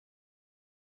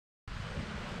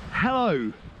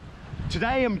Hello,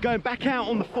 today I'm going back out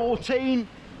on the 14.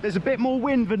 There's a bit more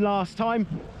wind than last time,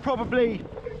 probably,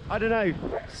 I don't know,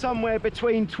 somewhere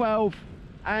between 12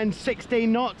 and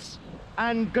 16 knots,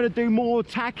 and gonna do more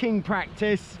tacking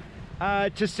practice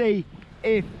to see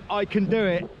if I can do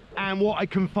it and what I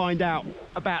can find out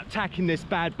about tacking this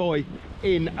bad boy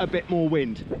in a bit more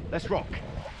wind. Let's rock.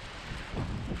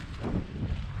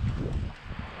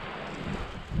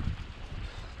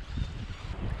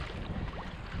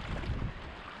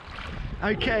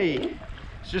 Okay,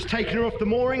 it's just taking her off the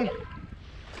mooring.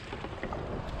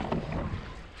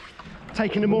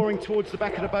 Taking the mooring towards the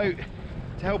back of the boat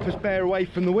to help us bear away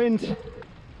from the wind.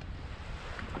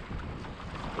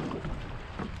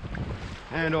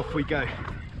 And off we go.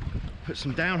 Put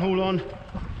some downhaul on.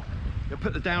 You'll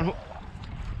put the downhaul,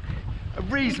 a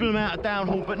reasonable amount of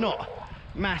downhaul, but not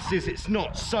masses. It's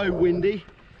not so windy.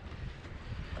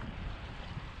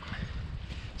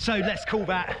 So let's call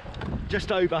that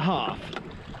just over half.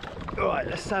 All right,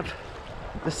 let's have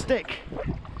the stick.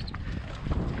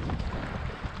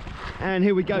 And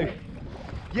here we go.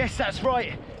 Yes, that's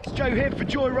right. It's Joe here for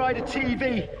Joyrider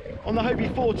TV on the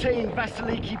Hobie 14,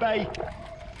 Vasiliki Bay.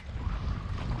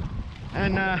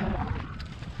 And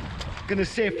gonna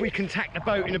see if we can tack the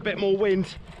boat in a bit more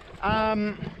wind.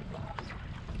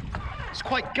 It's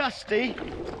quite gusty,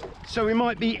 so we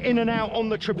might be in and out on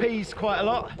the trapeze quite a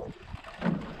lot,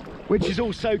 which is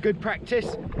also good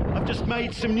practice. I've just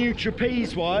made some new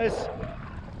trapeze wires,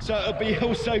 so it'll be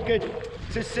also good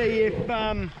to see if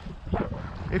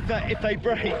they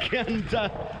break, and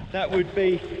that would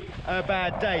be a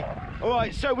bad day. All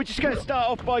right, so we're just going to start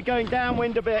off by going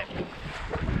downwind a bit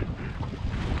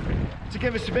to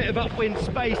give us a bit of upwind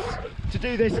space to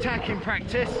do this tacking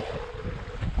practice.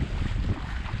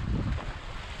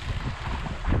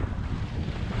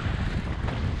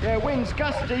 Yeah, wind's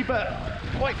gusty but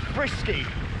quite frisky,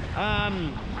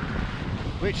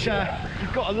 which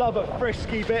you've got to love a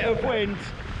frisky bit of wind.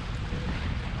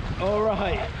 All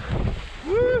right.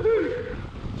 Woohoo!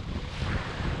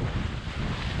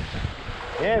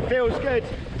 Yeah, feels good.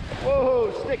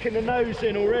 Whoa, sticking the nose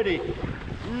in already.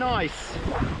 Nice.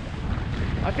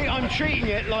 I think I'm treating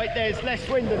it like there's less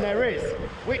wind than there is,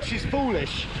 which is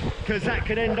foolish, because that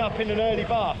could end up in an early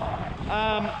bath.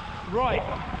 Right.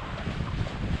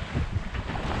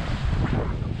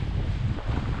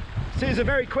 So here's a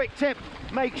very quick tip.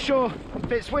 Make sure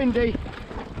if it's windy,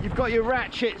 you've got your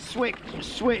ratchet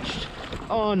switched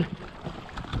on.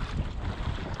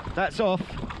 That's off.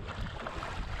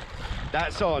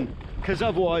 That's on, because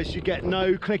otherwise you get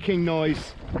no clicking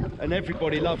noise, and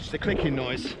everybody loves the clicking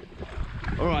noise.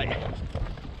 All right,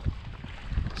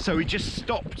 so we just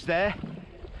stopped there.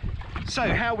 So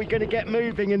how are we going to get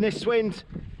moving in this wind?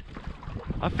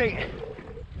 I think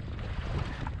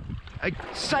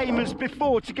same as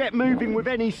before, to get moving with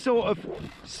any sort of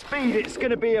speed, it's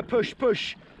going to be a push,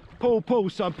 push, pull, pull.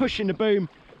 So I'm pushing the boom,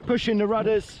 pushing the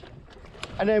rudders,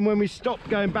 and then when we stop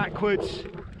going backwards,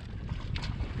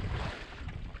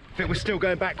 I think we're still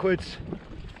going backwards.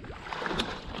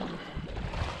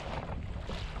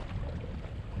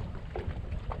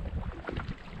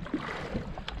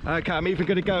 Okay, I'm even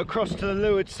going to go across to the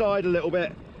leeward side a little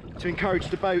bit to encourage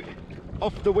the boat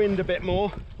off the wind a bit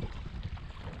more.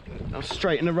 I'll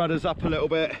straighten the rudders up a little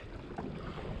bit.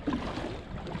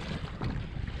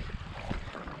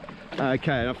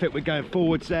 Okay, I think we're going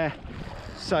forwards there.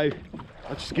 So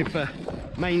I'll just give the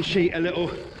main sheet a little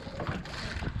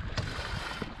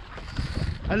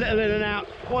in and out.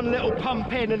 One little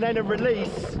pump in and then a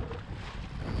release.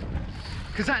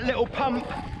 Because that little pump,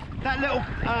 that little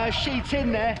sheet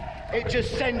in there, it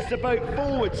just sends the boat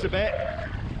forwards a bit,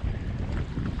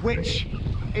 which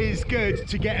is good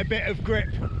to get a bit of grip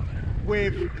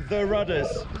with the rudders.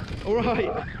 All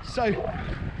right, so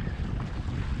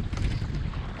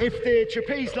if the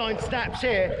trapeze line snaps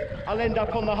here, I'll end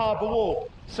up on the harbour wall.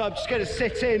 So I'm just going to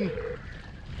sit in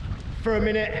for a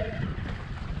minute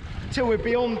till we're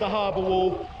beyond the harbour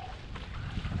wall.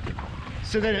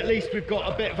 So then at least we've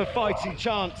got a bit of a fighting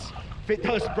chance if it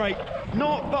does break.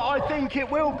 Not that I think it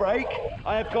will break.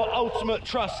 I have got ultimate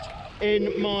trust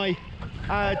in my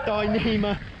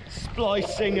Dyneema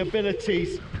splicing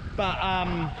abilities, but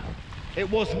it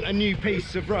wasn't a new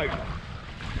piece of rope.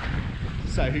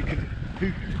 So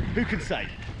who can say?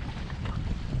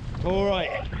 All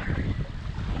right.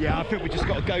 Yeah, I think we just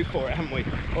got to go for it, haven't we?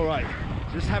 All right,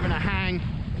 just having a hang.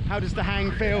 How does the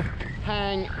hang feel?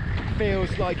 Hang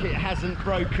feels like it hasn't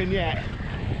broken yet.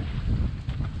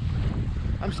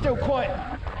 I'm still quite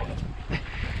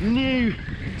new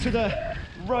to the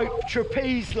rope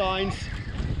trapeze lines.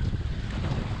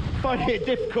 Finding it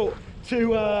difficult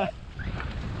to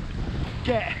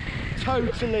get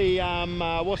totally,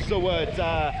 what's the word,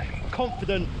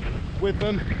 confident with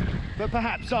them, but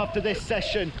perhaps after this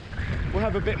session we'll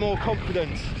have a bit more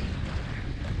confidence.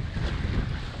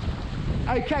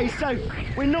 Okay, so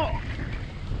we're not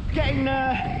getting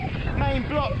the main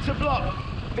block to block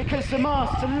because the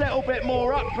mast's a little bit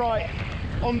more upright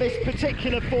on this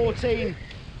particular 14,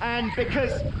 and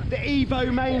because the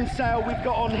Evo mainsail we've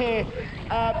got on here,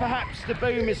 perhaps the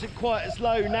boom isn't quite as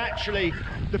low naturally,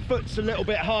 the foot's a little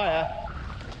bit higher,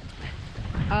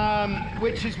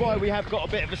 which is why we have got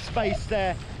a bit of a space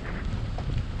there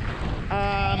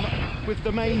with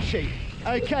the main sheet.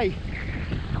 Okay,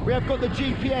 we have got the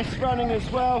GPS running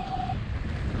as well,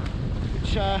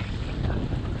 which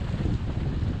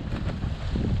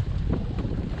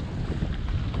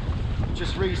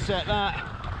just reset that.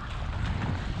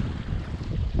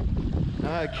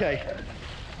 Okay,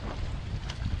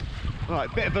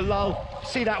 right, bit of a lull.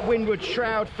 See that windward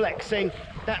shroud flexing?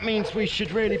 That means we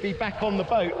should really be back on the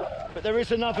boat, but there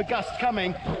is another gust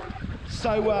coming,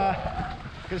 so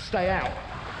gonna stay out.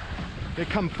 Gonna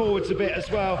come forwards a bit as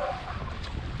well.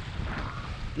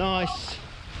 Nice.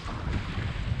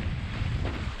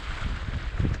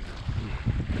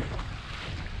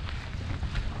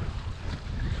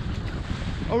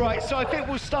 All right, so I think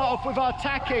we'll start off with our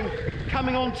tacking,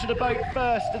 coming onto the boat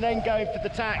first and then going for the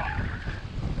tack.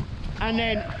 And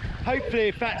then hopefully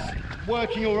if that's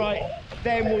working all right,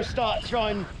 then we'll start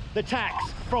trying the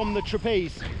tacks from the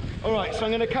trapeze. All right, so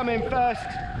I'm gonna come in first,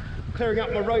 clearing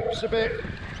up my ropes a bit,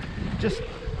 just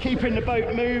keeping the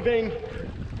boat moving.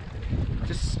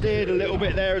 Just steered a little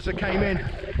bit there as I came in.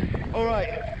 All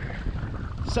right,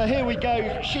 so here we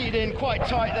go, sheeted in quite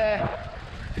tight there.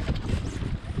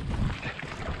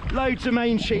 Loads of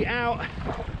main sheet out.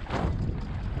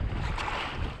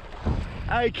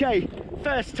 Okay,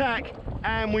 first tack,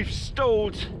 and we've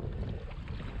stalled.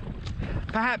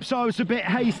 Perhaps I was a bit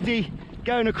hasty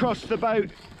going across the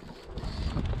boat.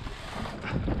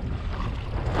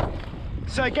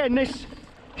 So again, this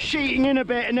sheeting in a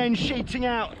bit and then sheeting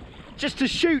out, just to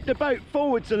shoot the boat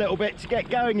forwards a little bit to get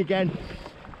going again,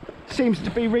 seems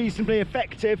to be reasonably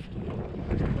effective.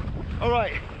 All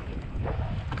right,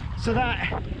 so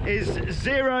that is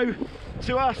 0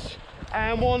 to us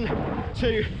and 1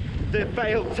 to the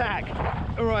failed tack.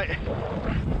 All right,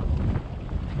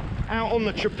 out on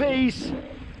the trapeze,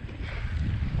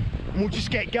 and we'll just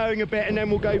get going a bit and then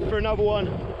we'll go for another one.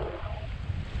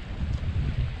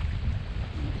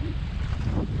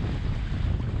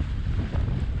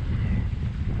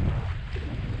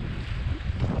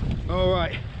 All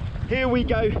right, here we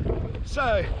go.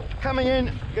 So coming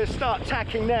in, gonna start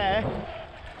tacking there,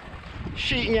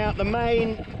 sheeting out the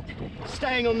main,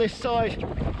 staying on this side.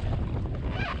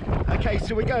 Okay,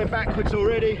 so we're going backwards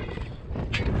already.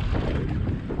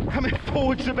 Coming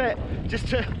forwards a bit, just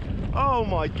to, oh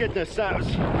my goodness, that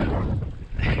was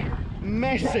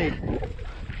messy.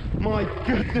 My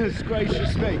goodness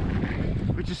gracious me.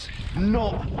 We're just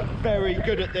not very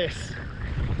good at this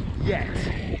yet.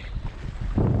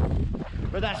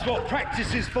 But that's what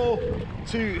practice is for,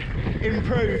 to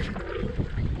improve.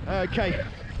 Okay,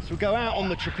 so we'll go out on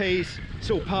the trapeze. It's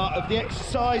all part of the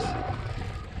exercise.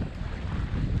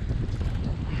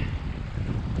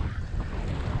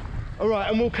 All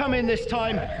right, and we'll come in this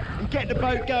time and get the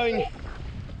boat going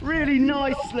really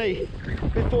nicely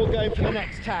before going for the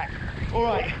next tack. All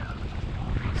right,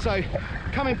 so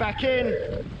coming back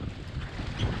in.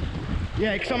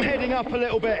 Yeah, because I'm heading up a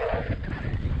little bit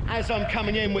as I'm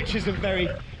coming in, which isn't very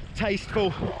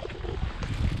tasteful.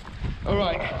 All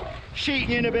right,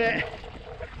 sheeting in a bit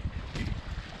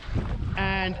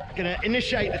and gonna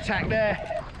initiate the tack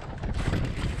there.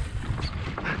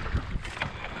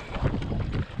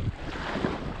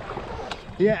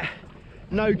 Yeah,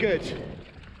 no good.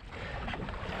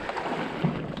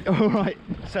 All right,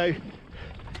 so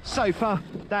far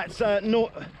that's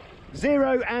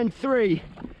 0 and 3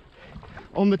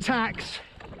 on the tacks.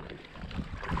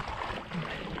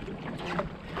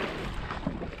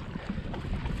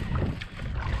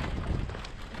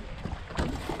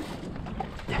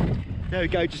 There we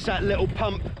go, just that little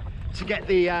pump to get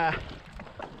the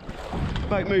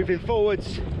boat moving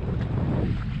forwards.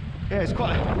 Yeah, it's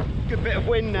quite a good bit of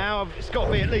wind now. It's got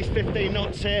to be at least 15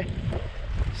 knots here.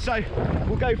 So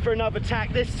we'll go for another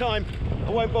tack. This time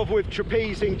I won't bother with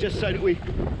trapezing, just so that we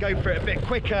go for it a bit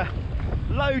quicker.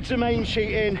 Loads of main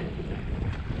sheet in.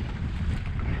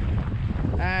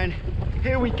 And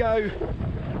here we go.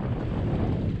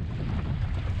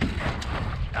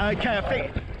 Okay, I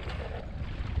think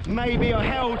maybe I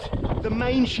held the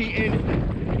main sheet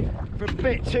in for a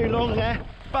bit too long there,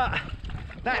 but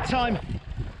that time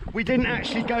we didn't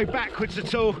actually go backwards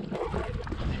at all.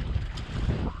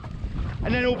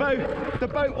 And then although the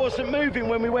boat wasn't moving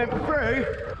when we went through,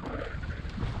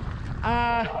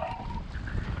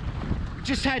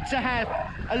 just had to have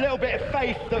a little bit of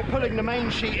faith that pulling the main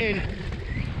sheet in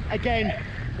again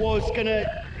was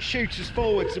gonna shoot us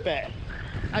forwards a bit.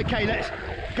 Okay, let's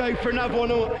go for another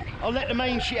one. I'll let the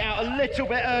main sheet out a little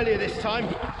bit earlier this time.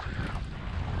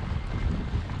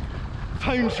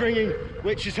 Phone's ringing,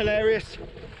 which is hilarious.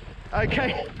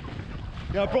 Okay,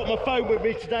 yeah, I brought my phone with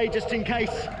me today just in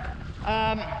case.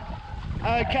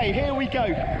 Okay, here we go.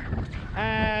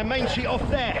 Main sheet off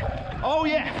there. Oh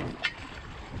yeah,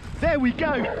 there we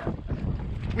go.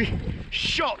 We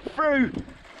shot through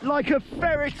like a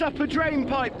ferret up a drain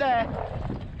pipe there.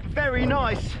 Very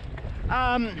nice.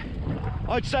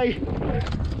 I'd say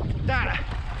that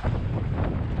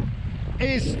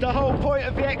is the whole point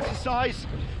of the exercise,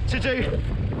 to do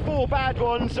 4 bad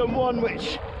ones and 1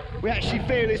 which we actually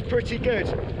feel is pretty good.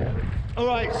 All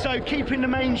right, so keeping the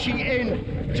main sheet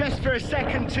in just for a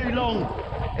second too long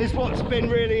is what's been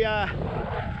really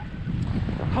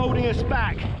holding us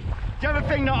back. The other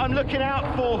thing that I'm looking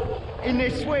out for in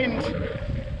this wind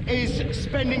is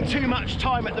spending too much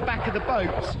time at the back of the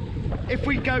boat. If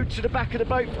we go to the back of the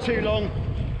boat for too long,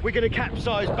 we're going to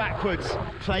capsize backwards,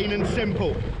 plain and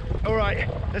simple. All right,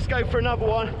 let's go for another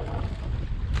one.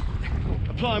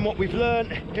 Applying what we've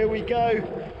learned. Here we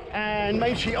go, and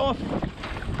main sheet off.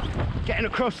 Getting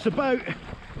across the boat.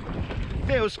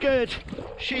 Feels good.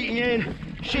 Sheeting in,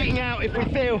 sheeting out if we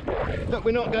feel that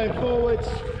we're not going forwards.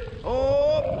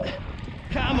 Oh,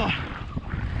 come on.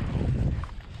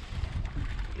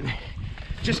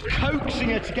 Just coaxing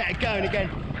her to get it going again.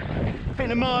 I think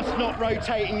the mast not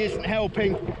rotating isn't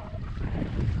helping,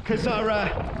 because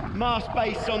our mast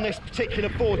base on this particular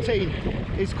 14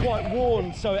 is quite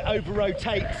worn, so it over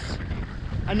rotates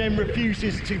and then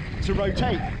refuses to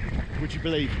rotate, would you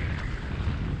believe?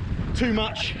 Too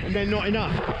much and then not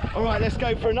enough. All right, let's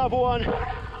go for another one.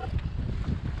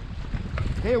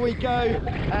 Here we go,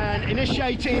 and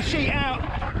initiating, sheet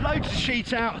out, loads of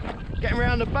sheet out, getting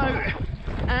around the boat,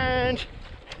 and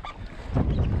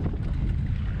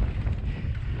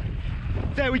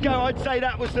there we go. I'd say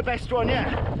that was the best one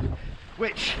yet,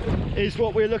 which is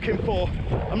what we're looking for.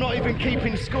 I'm not even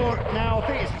keeping score now. I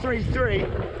think it's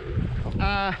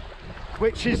 3-3,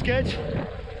 which is good.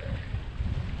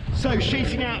 So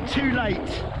sheeting out too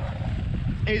late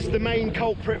is the main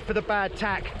culprit for the bad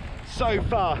tack so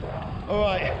far. All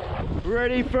right,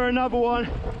 ready for another one,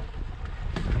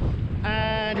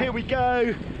 and here we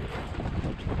go.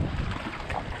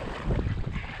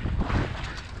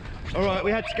 All right,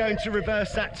 we had to go into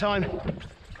reverse that time.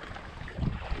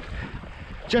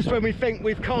 Just when we think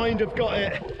we've kind of got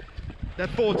it, the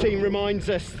 14 reminds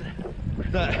us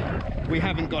that we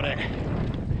haven't got it.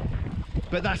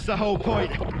 But that's the whole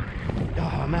point.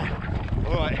 Oh man.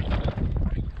 All right,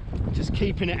 just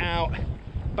keeping it out.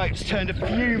 Boat's turned a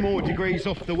few more degrees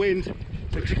off the wind,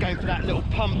 so just going for that little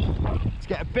pump to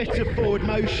get a bit of forward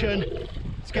motion,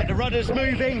 to get the rudders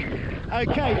moving.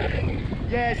 Okay,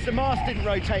 yes, the mast didn't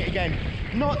rotate again.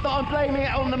 Not that I'm blaming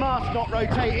it on the mast not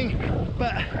rotating,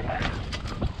 but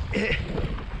it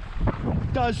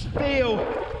does feel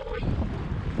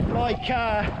like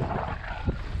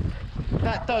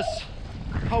that does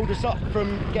hold us up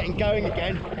from getting going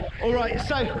again. All right,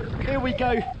 so here we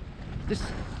go.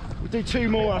 We'll do 2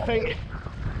 more, I think,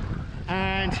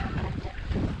 and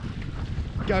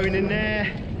going in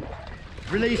there,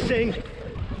 releasing.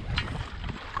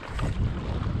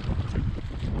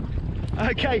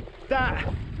 Okay,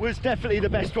 that was definitely the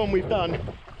best one we've done,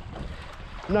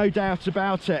 no doubt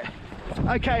about it.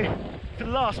 Okay, for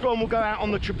the last one, we'll go out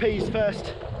on the trapeze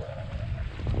first.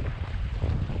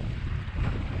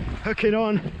 Hooking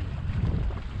on,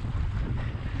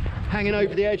 hanging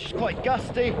over the edge. It's quite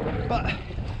gusty, but I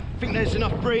think there's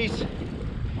enough breeze.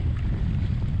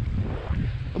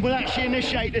 And we'll actually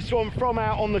initiate this one from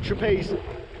out on the trapeze,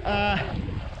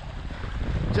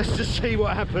 just to see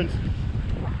what happens.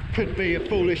 Could be a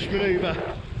foolish maneuver.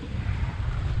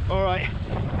 All right,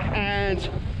 and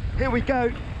here we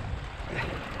go.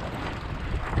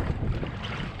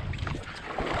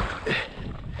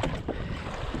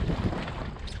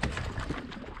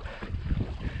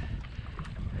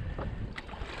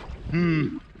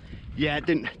 Yeah, it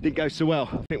didn't go so well.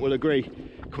 I think we'll agree.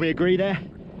 Can we agree there?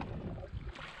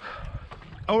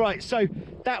 All right, so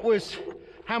that was,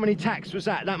 how many tacks was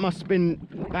that? That must have been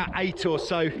about 8 or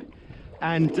so.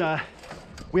 And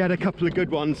we had a couple of good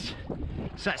ones.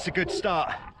 So that's a good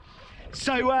start.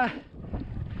 So,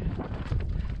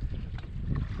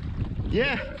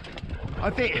 yeah, I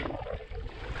think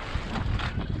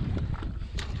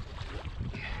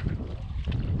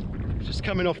just gust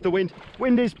coming off the wind.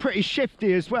 Wind is pretty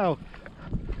shifty as well.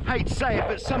 Hate to say it,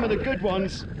 but some of the good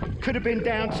ones could have been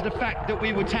down to the fact that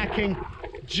we were tacking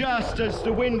just as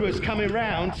the wind was coming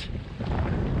round,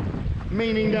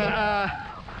 meaning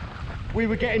that we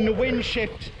were getting the wind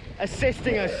shift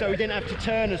assisting us, so we didn't have to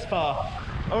turn as far.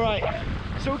 All right,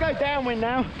 so we'll go downwind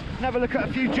now and have a look at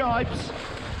a few jibes.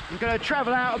 I'm going to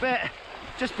travel out a bit,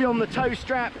 just beyond the tow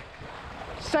strap,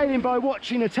 sailing by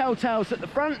watching the telltales at the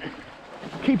front,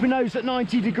 keeping those at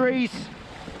 90 degrees.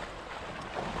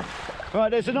 Right,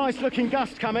 there's a nice looking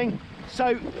gust coming,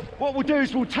 so what we'll do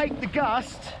is we'll take the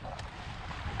gust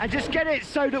and just get it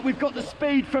so that we've got the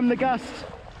speed from the gust,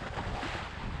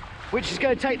 which is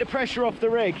going to take the pressure off the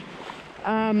rig.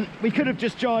 We could have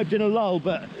just jibed in a lull,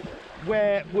 but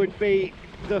where would be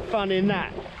the fun in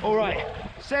that? All right,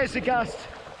 so there's the gust,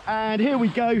 and here we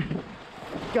go.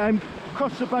 Going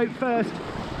across the boat first.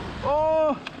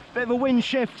 Oh, bit of a wind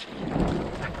shift.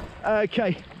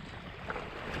 Okay,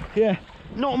 yeah,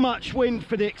 not much wind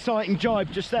for the exciting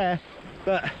jibe just there,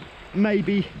 but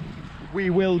maybe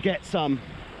we will get some.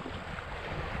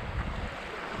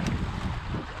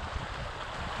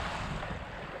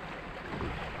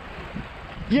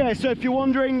 Yeah, so if you're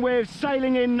wondering, we're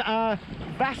sailing in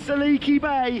Vasiliki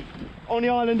Bay on the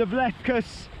island of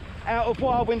Lefkas out of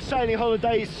Wild Wind Sailing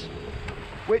Holidays,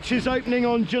 which is opening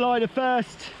on July the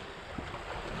 1st.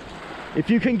 If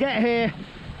you can get here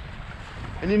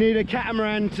and you need a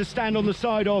catamaran to stand on the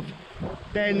side of,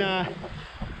 then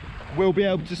we'll be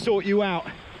able to sort you out.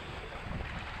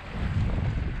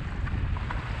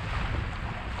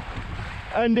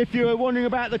 And if you're wondering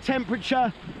about the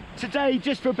temperature, today,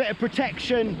 just for a bit of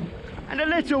protection and a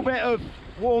little bit of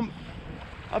warmth,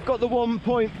 I've got the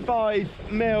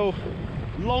 1.5 mil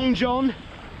long john,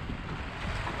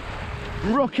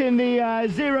 rocking the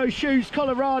Zero Shoes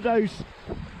Colorados,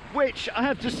 which I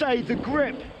have to say the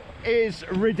grip is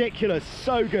ridiculous,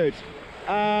 so good.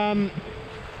 I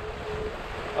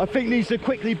think these are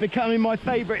quickly becoming my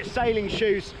favourite sailing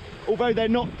shoes, although they're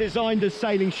not designed as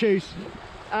sailing shoes.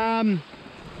 And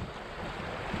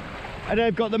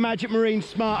they've got the Magic Marine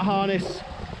Smart Harness,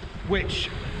 which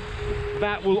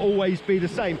that will always be the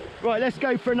same. Right, let's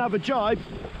go for another jibe.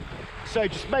 So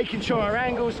just making sure our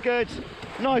angle's good.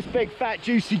 Nice big fat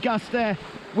juicy gust there,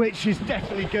 which is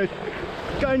definitely good.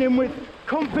 Going in with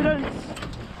confidence.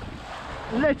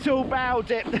 Little bow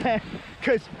dip there,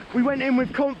 because we went in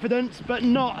with confidence but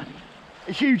not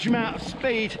a huge amount of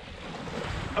speed.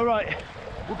 All right,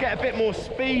 we'll get a bit more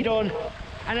speed on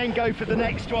and then go for the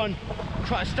next one.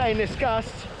 Try to stay in this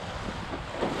gust.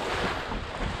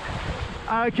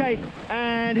 Okay,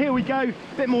 and here we go.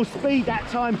 Bit more speed that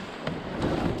time.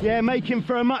 Yeah, making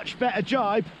for a much better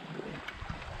jibe.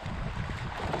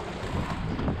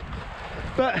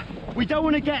 But we don't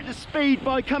want to get the speed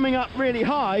by coming up really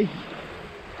high,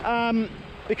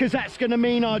 because that's going to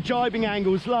mean our jibing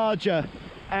angle's larger,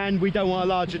 and we don't want a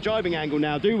larger jibing angle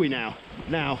now, do we now?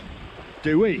 Now,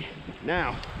 do we?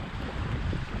 Now.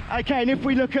 Okay, and if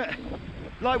we look at,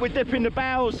 like we're dipping the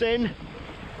bows in,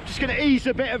 just going to ease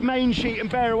a bit of main sheet and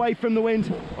bear away from the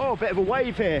wind. Oh, a bit of a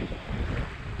wave here.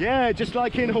 Yeah, just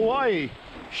like in Hawaii,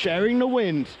 sharing the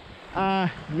wind. No,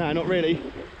 not really.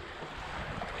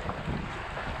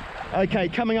 Okay,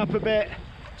 coming up a bit,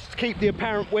 just to keep the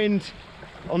apparent wind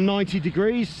on 90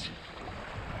 degrees.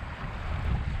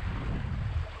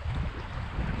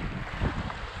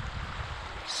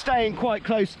 Staying quite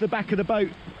close to the back of the boat,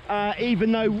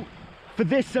 even though for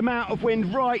this amount of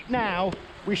wind right now,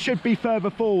 we should be further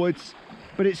forwards,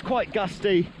 but it's quite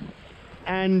gusty,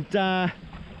 and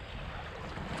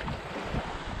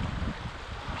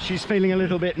she's feeling a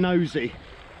little bit nosy,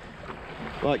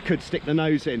 like could stick the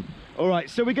nose in. All right,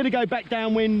 so we're going to go back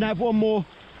downwind and have one more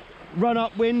run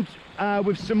upwind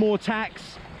with some more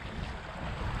tacks,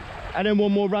 and then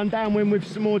one more run downwind with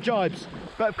some more jibes.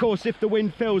 But of course, if the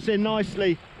wind fills in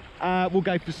nicely, we'll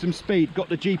go for some speed. Got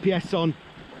the GPS on,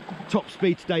 top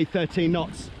speed today, 13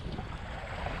 knots.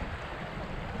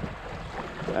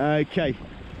 Okay.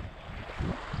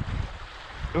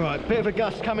 All right, bit of a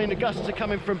gust coming. The gusts are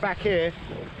coming from back here,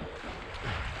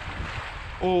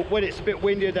 or when it's a bit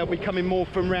windier, they'll be coming more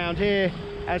from round here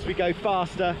as we go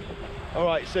faster. All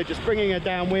right, so just bringing her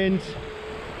downwind,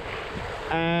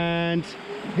 and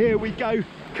here we go,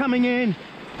 coming in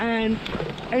and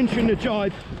entering the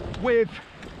jibe with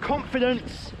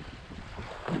confidence.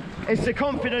 It's the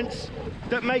confidence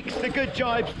that makes the good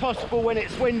jibes possible when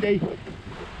it's windy.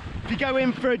 If you go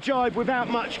in for a jibe without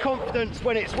much confidence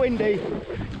when it's windy,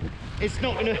 it's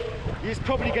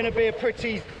probably gonna be a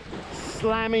pretty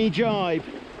slammy jibe.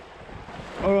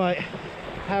 All right,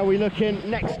 how are we looking?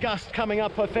 Next gust coming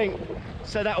up, I think.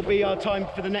 So that'll be our time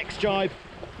for the next jibe,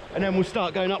 and then we'll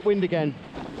start going upwind again.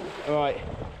 All right,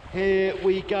 here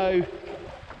we go.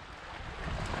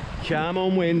 Come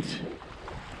on, wind.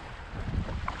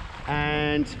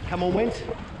 And come on, wind.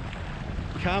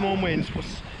 Come on, wind.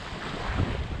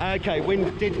 Okay,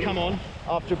 wind did come on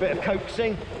after a bit of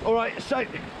coaxing. All right, so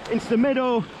into the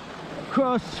middle,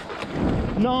 cross,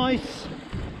 nice.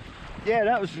 Yeah,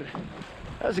 that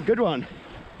was a good one.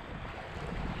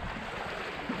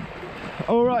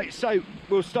 All right, so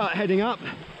we'll start heading up.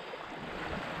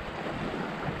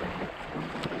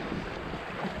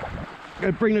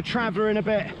 Gonna bring the traveller in a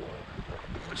bit.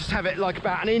 Just have it like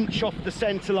about an inch off the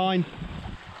centre line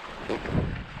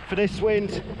for this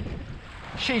wind.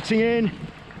 Sheeting in.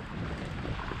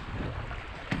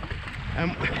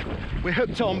 And we're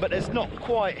hooked on, but there's not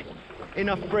quite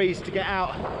enough breeze to get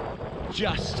out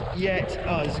just yet.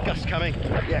 Oh, there's a gust coming.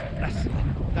 Yeah,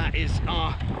 that is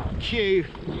our cue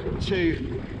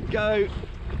to go.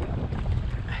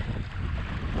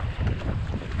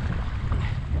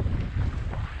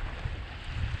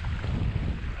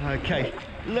 Okay,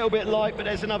 a little bit light, but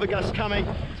there's another gust coming.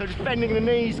 So just bending the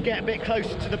knees, get a bit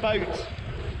closer to the boat.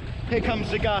 Here comes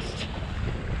the gust.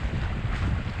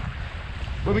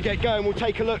 When we get going, we'll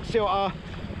take a look, see what our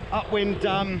upwind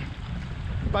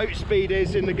boat speed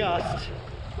is in the gust.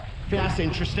 I think that's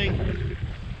interesting.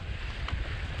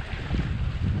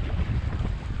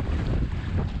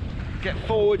 Get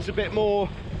forwards a bit more.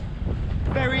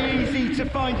 Very easy to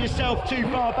find yourself too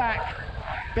far back,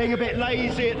 being a bit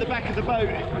lazy at the back of the boat.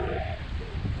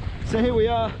 So here we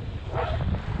are,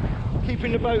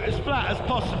 keeping the boat as flat as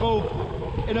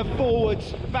possible in a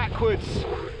forwards, backwards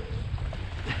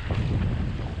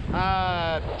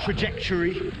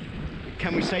trajectory.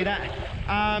 Can we say that?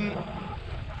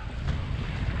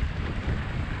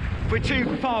 If we're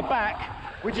too far back,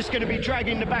 we're just going to be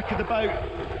dragging the back of the boat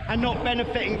and not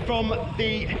benefiting from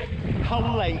the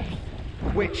hull length,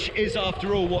 which is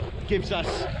after all what gives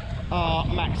us our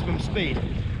maximum speed.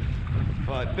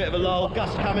 Right, bit of a lull,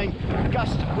 gust coming,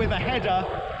 gust with a header.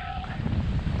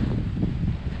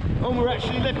 Oh, we're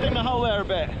actually lifting the hull there a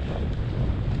bit.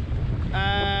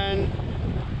 And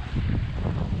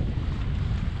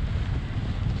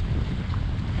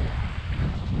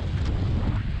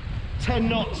ten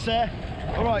knots there.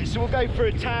 All right, so we'll go for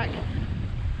a tack.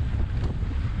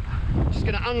 Just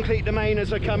gonna uncleat the main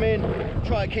as I come in,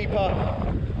 try to keep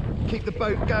the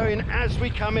boat going as we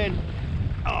come in.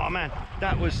 Oh man,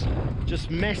 that was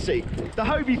just messy. The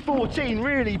Hobie 14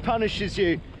 really punishes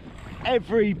you.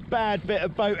 Every bad bit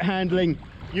of boat handling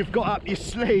you've got up your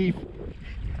sleeve.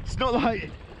 It's not like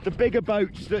the bigger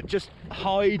boats that just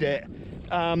hide it.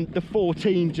 The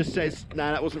 14 just says,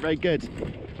 nah, that wasn't very good.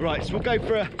 Right, so we'll go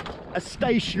for a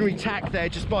stationary tack there,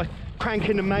 just by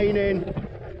cranking the main in,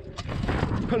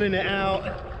 pulling it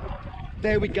out.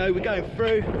 There we go, we're going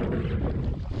through.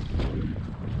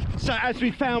 So as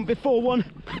we found before, one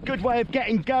good way of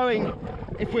getting going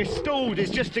if we're stalled is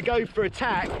just to go for a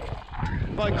tack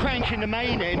by cranking the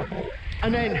main in,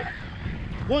 and then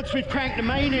once we've cranked the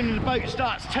main in and the boat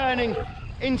starts turning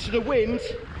into the wind,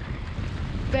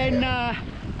 then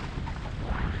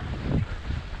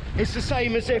it's the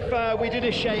same as if we'd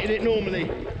initiated it normally,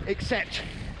 except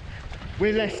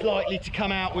we're less likely to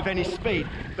come out with any speed,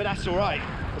 but that's all right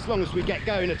as long as we get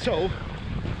going at all.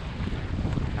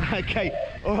 Okay,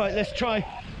 all right, let's try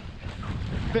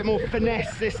a bit more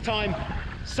finesse this time.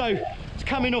 So it's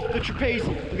coming off the trapeze,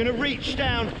 I'm going to reach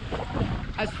down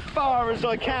as far as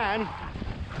I can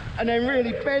and then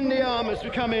really bend the arm as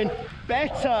we come in.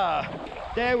 Better,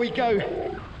 there we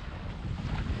go.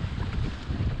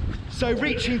 So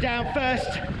reaching down first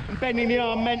and bending the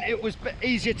arm meant it was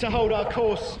easier to hold our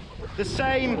course the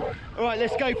same. All right,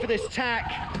 let's go for this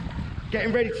tack.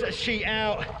 Getting ready to sheet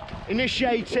out,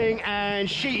 initiating and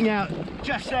sheeting out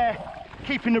just there,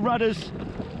 keeping the rudders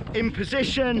in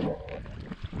position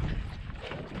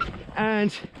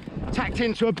and tacked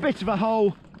into a bit of a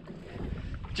hole.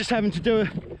 Just having to do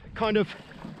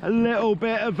a little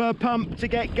bit of a pump to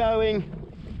get going,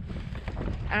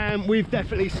 and we've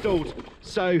definitely stalled.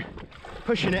 So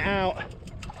pushing it out.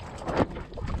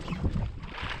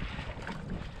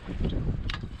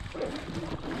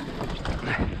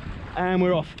 And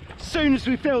we're off. As soon as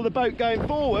we feel the boat going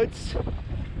forwards,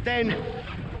 then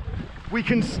we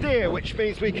can steer, which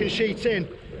means we can sheet in.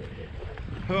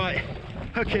 All right,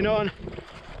 hooking on,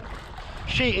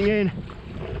 sheeting in.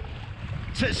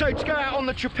 So to go out on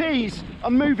the trapeze,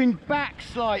 I'm moving back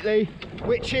slightly,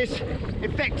 which is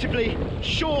effectively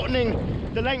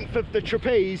shortening the length of the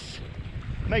trapeze,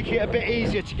 making it a bit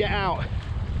easier to get out.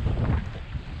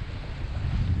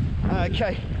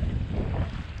 Okay.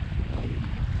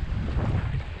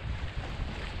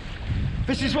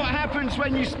 This is what happens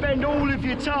when you spend all of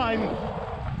your time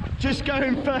just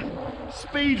going for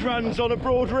speed runs on a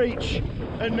broad reach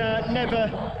and never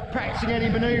practicing any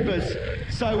manoeuvres.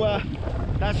 So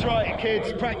that's right,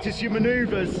 kids, practice your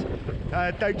manoeuvres.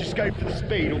 Don't just go for the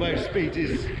speed, although speed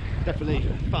is definitely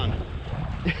fun.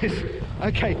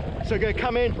 Okay, so we're going to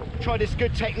come in, try this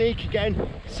good technique again.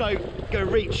 So going to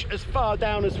reach as far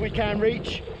down as we can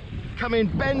reach. Come in,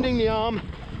 bending the arm.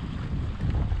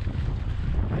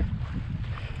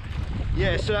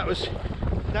 Yeah, so that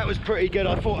was pretty good.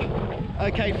 I thought,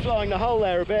 okay, flying the hole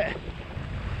there a bit,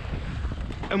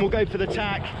 and we'll go for the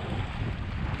tack,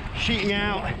 sheeting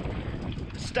out,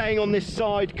 staying on this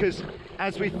side, because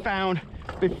as we found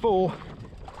before,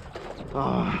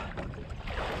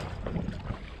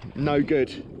 no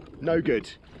good, no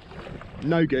good,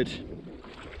 no good,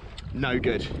 no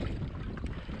good.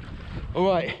 All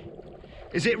right,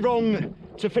 is it wrong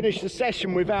to finish the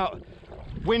session without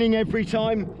winning every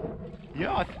time?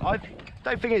 Yeah, I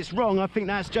don't think it's wrong. I think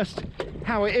that's just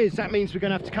how it is. That means we're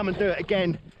going to have to come and do it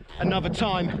again another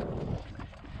time.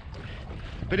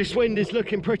 But this wind is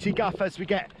looking pretty guff as we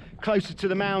get closer to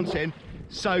the mountain.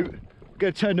 So I'm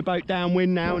going to turn the boat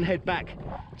downwind now and head back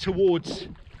towards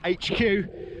HQ.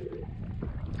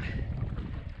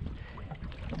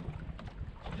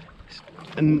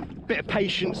 And a bit of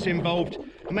patience involved.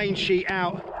 Main sheet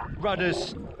out,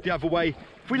 rudders the other way.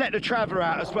 If we let the traveller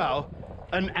out as well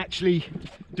and actually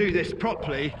do this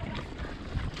properly,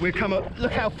 we'll come up.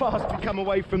 Look how fast we come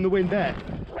away from the wind there.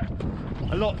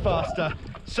 A lot faster.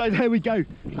 So there we go.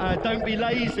 Don't be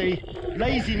lazy.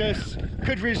 Laziness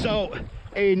could result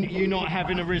in you not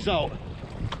having a result.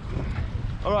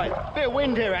 All right, bit of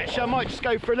wind here actually. I might just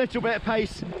go for a little bit of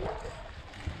pace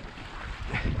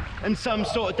and some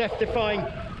sort of death-defying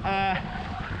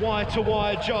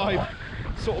wire-to-wire jibe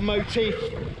sort of motif,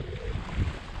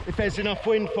 if there's enough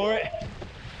wind for it.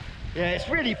 Yeah, it's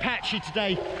really patchy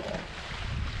today.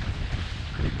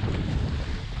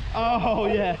 Oh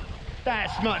yeah,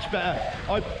 that's much better.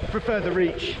 I prefer the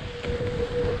reach.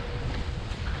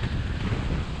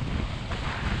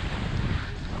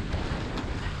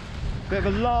 Bit of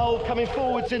a lull coming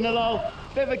forwards in the lull,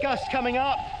 bit of a gust coming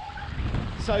up.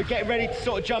 So get ready to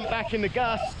sort of jump back in the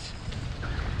gusts,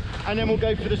 and then we'll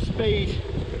go for the speed.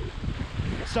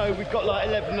 So we've got like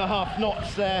 11.5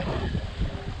 knots there.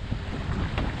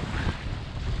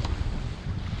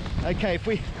 Okay, if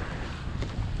we,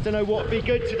 don't know what would be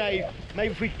good today,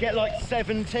 maybe if we could get like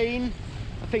 17,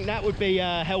 I think that would be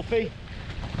healthy.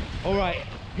 All right,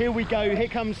 here we go, here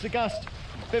comes the gust.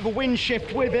 Bit of a wind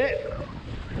shift with it.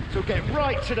 So we'll get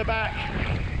right to the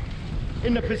back,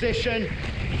 in the position.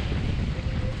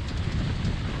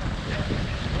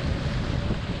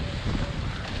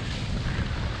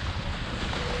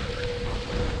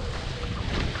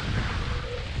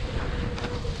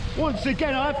 Once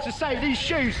again, I have to say, these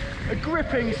shoes are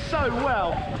gripping so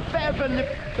well, better than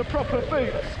the proper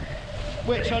boots,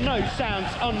 which I know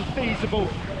sounds unfeasible,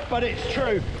 but it's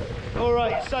true. All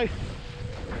right, so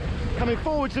coming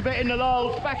forwards a bit in the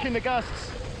lulls, back in the gusts,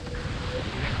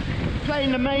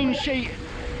 playing the main sheet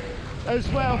as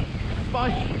well.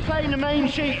 By playing the main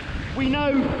sheet, we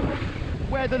know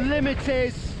where the limit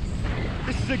is.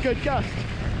 This is a good gust.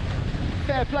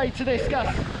 Fair play to this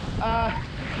gust.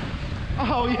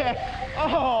 Oh yeah,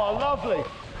 oh lovely,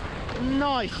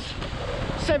 nice,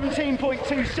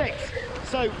 17.26,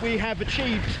 so we have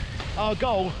achieved our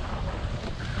goal.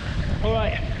 All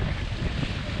right,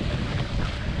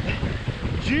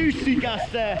 juicy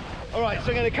gust there. All right, so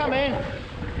I'm going to come in.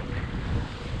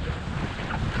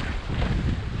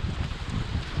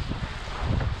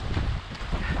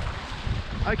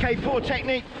 Okay, poor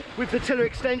technique with the tiller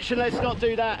extension, let's not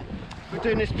do that. We're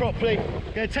doing this properly.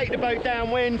 We're going to take the boat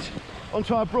downwind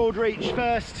onto our broad reach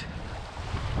first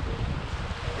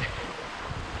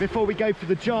before we go for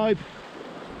the jibe.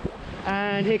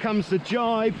 And here comes the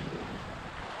jibe.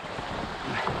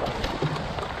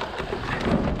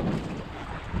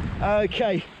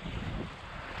 Okay,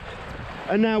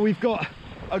 and now we've got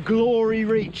a glory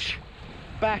reach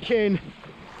back in.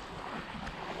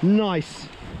 Nice.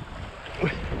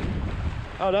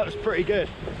 Oh, that was pretty good.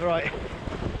 All right.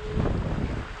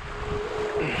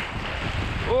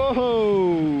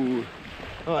 Whoa!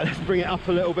 All right, let's bring it up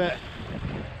a little bit.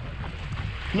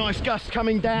 Nice gust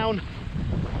coming down.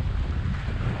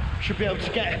 Should be able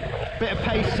to get a bit of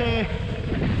pace here.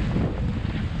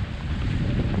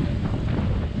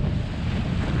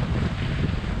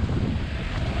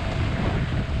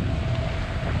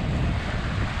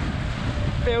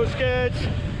 Feels good.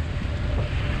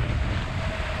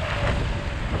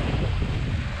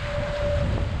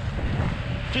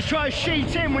 Just try to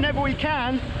sheet in whenever we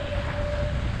can.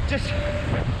 just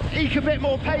eke a bit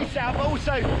more pace out, but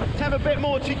also to have a bit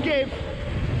more to give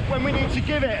when we need to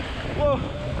give it. Well,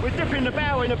 we're dipping the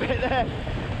bow in a bit there.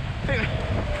 I think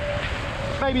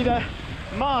maybe the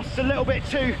mast's a little bit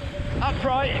too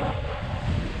upright.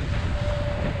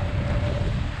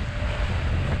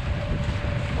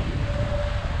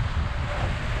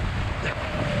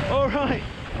 All right,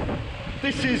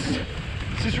 this is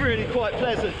really quite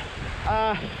pleasant.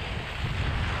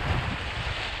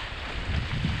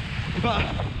 But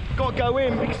got to go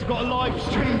in because I've got a live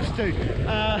stream to do,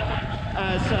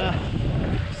 as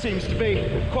seems to be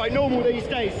quite normal these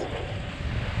days.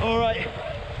 All right,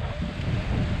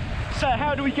 so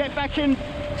how do we get back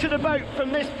into the boat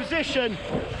from this position?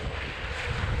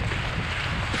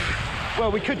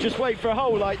 Well, we could just wait for a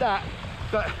hole like that,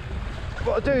 but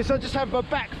what I'll do is I'll just have my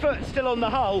back foot still on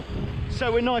the hull,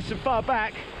 so we're nice and far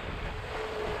back,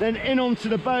 then in onto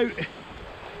the boat.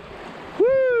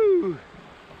 Woo!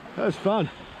 That was fun.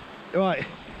 Right,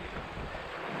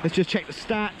 let's just check the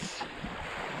stats.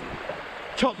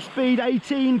 Top speed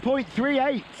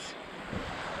 18.38.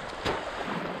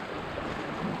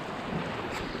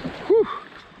 Whew.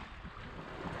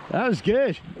 That was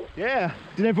good. Yeah,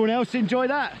 did everyone else enjoy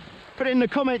that? Put it in the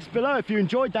comments below if you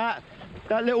enjoyed that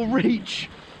little reach.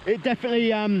 It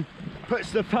definitely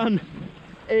puts the fun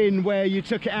in where you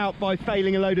took it out by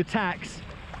failing a load of tacks.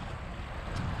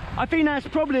 I think that's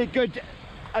probably a good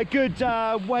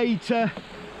way to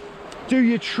do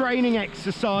your training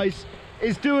exercise,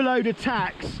 is do a load of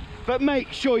tacks, but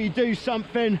make sure you do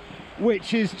something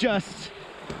which is just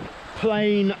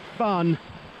plain fun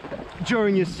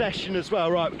during your session as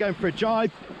well. Right, we're going for a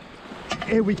jibe.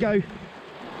 Here we go.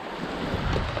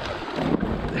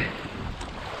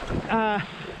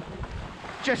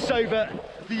 Just so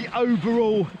that the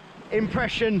overall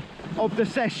impression of the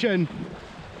session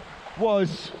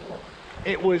was,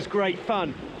 it was great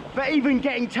fun. But even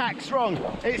getting tacks wrong,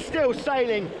 it's still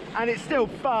sailing and it's still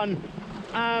fun,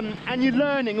 and you're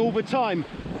learning all the time.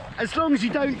 As long as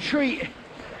you don't treat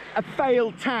a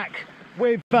failed tack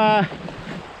with the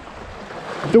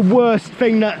worst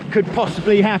thing that could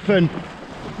possibly happen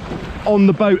on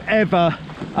the boat ever,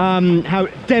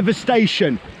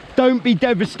 devastation. Don't be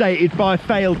devastated by a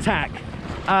failed tack.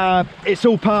 It's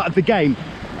all part of the game.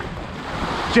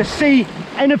 Just see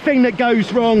anything that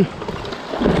goes wrong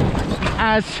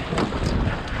as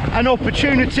an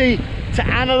opportunity to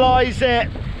analyze it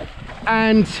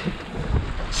and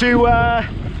to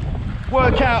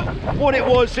work out what it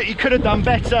was that you could have done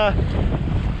better,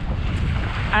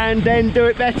 and then do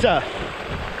it better.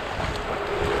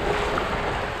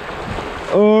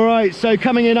 All right, so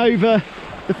coming in over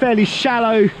the fairly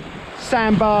shallow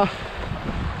sandbar,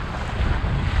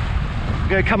 we're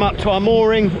going to come up to our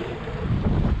mooring.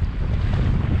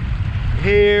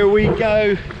 Here we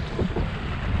go.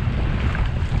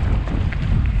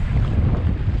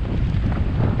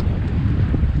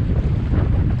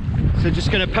 So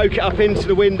just going to poke it up into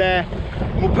the wind there,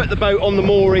 and we'll put the boat on the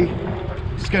mooring.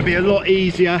 It's going to be a lot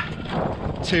easier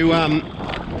to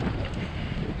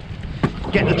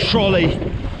get the trolley.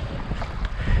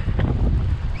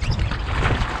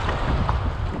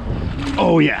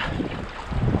 Oh yeah.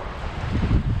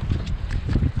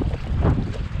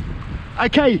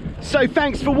 Okay, so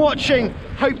thanks for watching.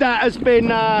 Hope that has been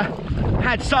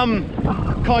had some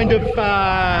kind of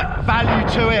value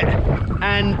to it,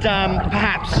 and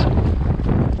perhaps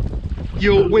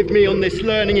you're with me on this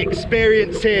learning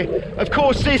experience here. Of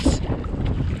course, the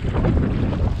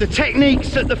techniques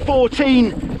that the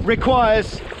 14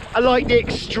 requires are like the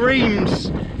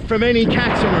extremes from any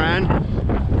catamaran.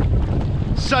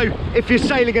 So if you're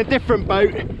sailing a different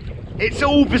boat, it's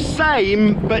all the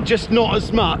same, but just not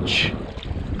as much.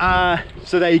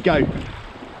 So there you go.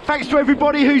 Thanks to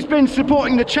everybody who's been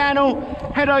supporting the channel.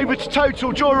 Head over to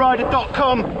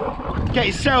totaljoyrider.com, get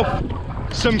yourself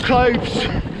some clothes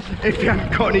if you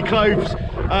haven't got any clothes,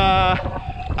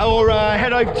 or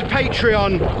head over to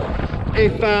Patreon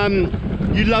if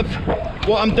you love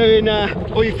what I'm doing,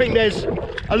 or you think there's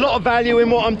a lot of value in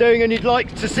what I'm doing and you'd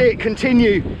like to see it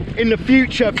continue in the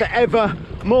future forever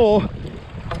more,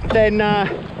 then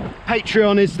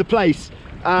Patreon is the place.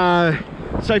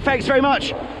 So thanks very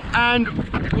much, and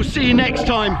we'll see you next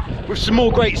time with some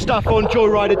more great stuff on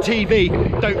Joyrider TV.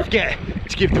 Don't forget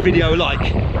to give the video a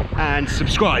like and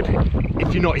subscribe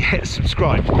if you're not yet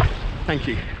subscribed. Thank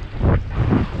you.